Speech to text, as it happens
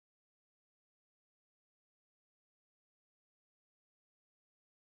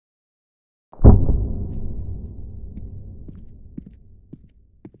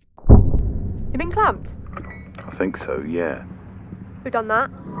been clamped? I think so, yeah. Who done that?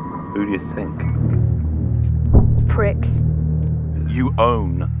 Who do you think? Pricks. You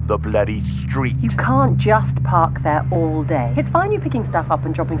own the bloody street. You can't just park there all day. It's fine you picking stuff up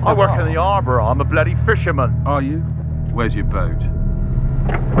and dropping stuff I work off. in the harbour. I'm a bloody fisherman. Are you? Where's your boat?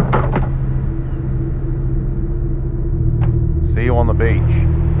 See you on the beach.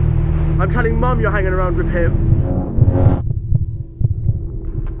 I'm telling Mum you're hanging around with him.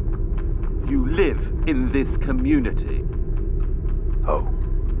 You live in this community. Oh,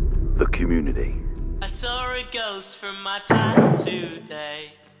 the community. I saw a ghost from my past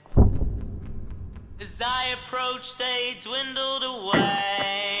today. As I approached, they dwindled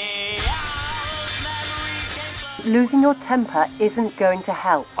away. Losing your temper isn't going to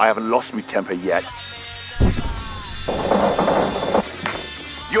help. I haven't lost my temper yet.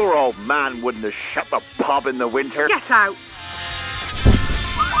 Your old man wouldn't have shut the pub in the winter. Get out!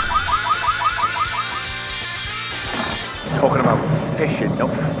 Talking about fishing, not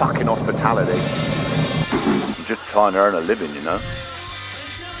fucking hospitality. I'm just trying to earn a living, you know.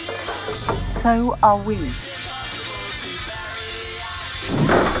 So are we.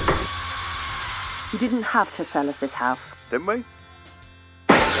 You didn't have to sell us this house. Didn't we?